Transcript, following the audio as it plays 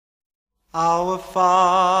Our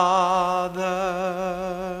Father,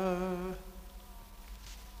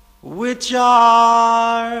 which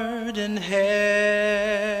art in heaven,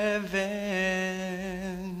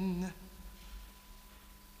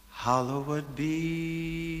 hallowed be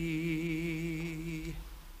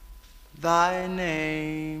thy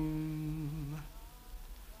name.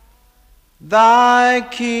 Thy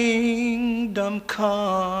kingdom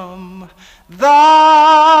come,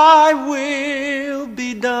 thy will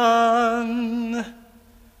be done,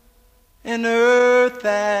 in earth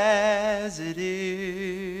as it is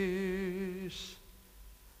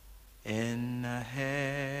in heaven.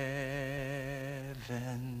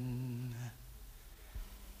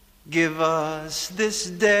 Give us this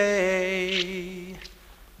day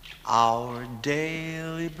our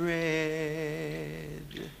daily bread,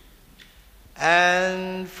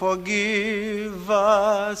 and forgive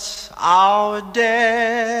us our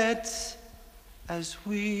debts as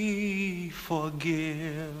we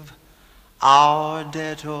forgive our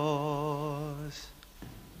debtors.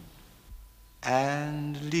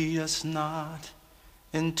 And lead us not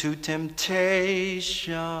into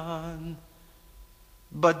temptation,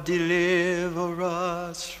 but deliver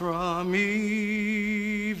us from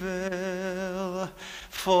evil.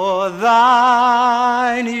 For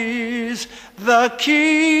thine is the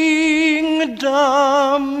kingdom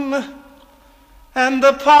and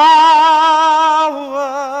the power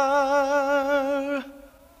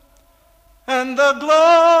and the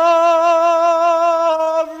glory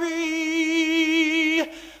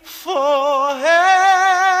forever.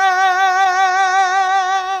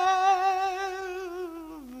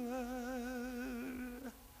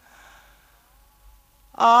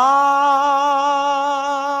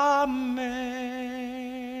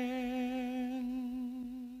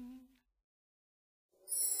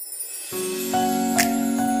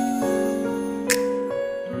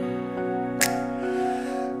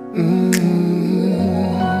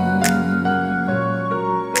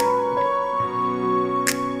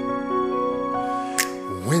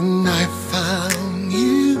 When I found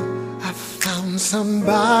you, I found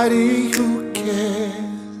somebody who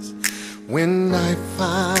cares. When I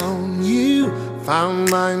found you, found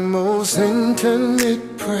my most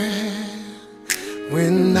intimate prayer.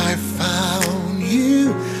 When I found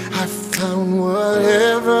you, I found what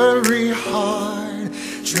every heart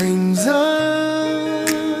dreams of.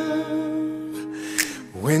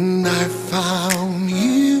 When I found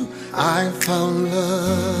you, I found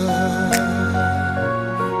love.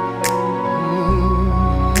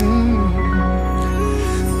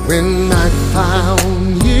 When I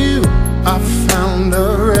found you, I found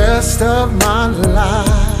the rest of my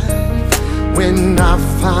life. When I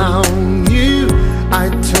found you, I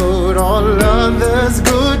told all others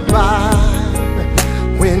goodbye.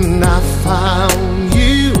 When I found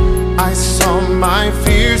you, I saw my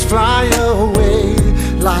fears fly away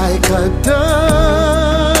like a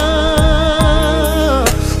dove.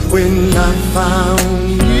 When I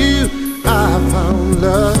found you, I found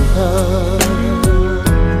love.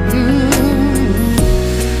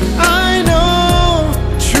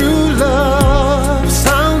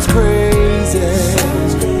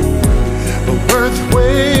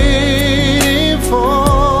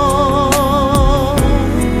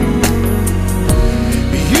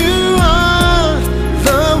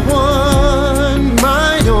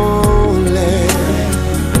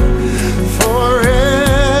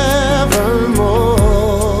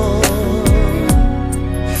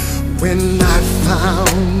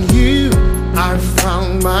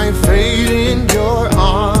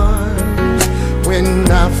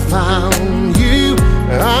 Found you,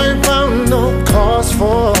 I found no cause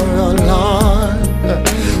for alarm.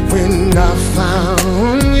 When I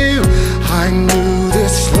found you, I knew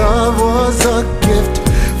this love was a gift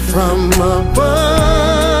from above.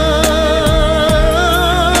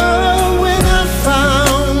 When I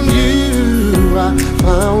found you, I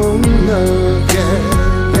found love, yeah,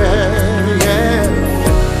 yeah, yeah.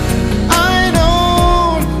 I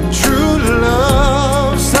know true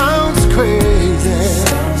love sounds crazy,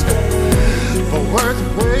 worth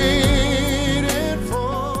waiting for.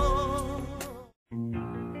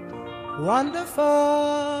 Wonderful,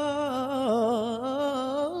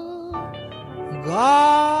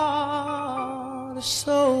 God is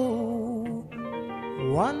so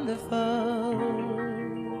wonderful.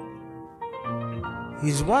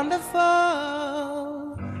 He's wonderful,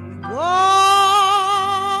 God.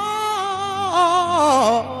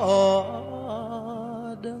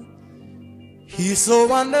 He's so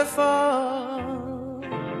wonderful.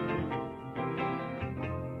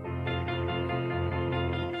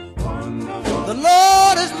 The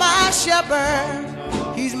Lord is my shepherd,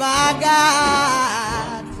 He's He's my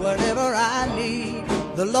God. Whatever I need,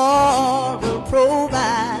 the Lord will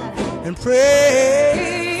provide. And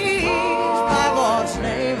praise my God's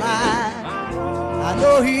name. I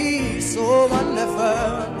know He's so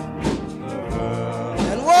wonderful.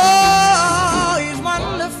 And whoa, He's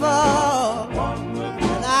wonderful.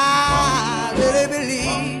 And I really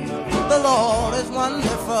believe the Lord is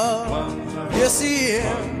wonderful. Yes, He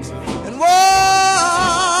is. And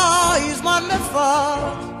whoa, He's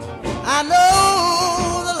wonderful. I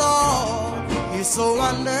know the Lord, He's so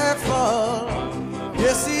wonderful.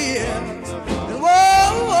 Yes, He is. And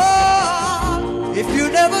whoa, if you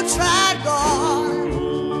never tried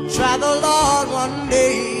God, try the Lord one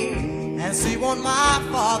day and see what my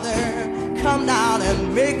Father come down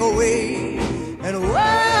and make a way. And oh,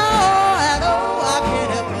 I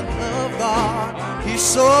can't help but love God. He's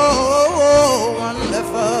so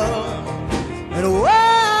wonderful. And oh,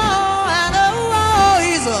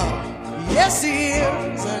 He's yes, He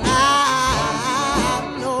is. And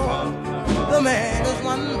I know the man is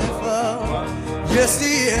wonderful. Yes,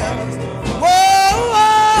 He is.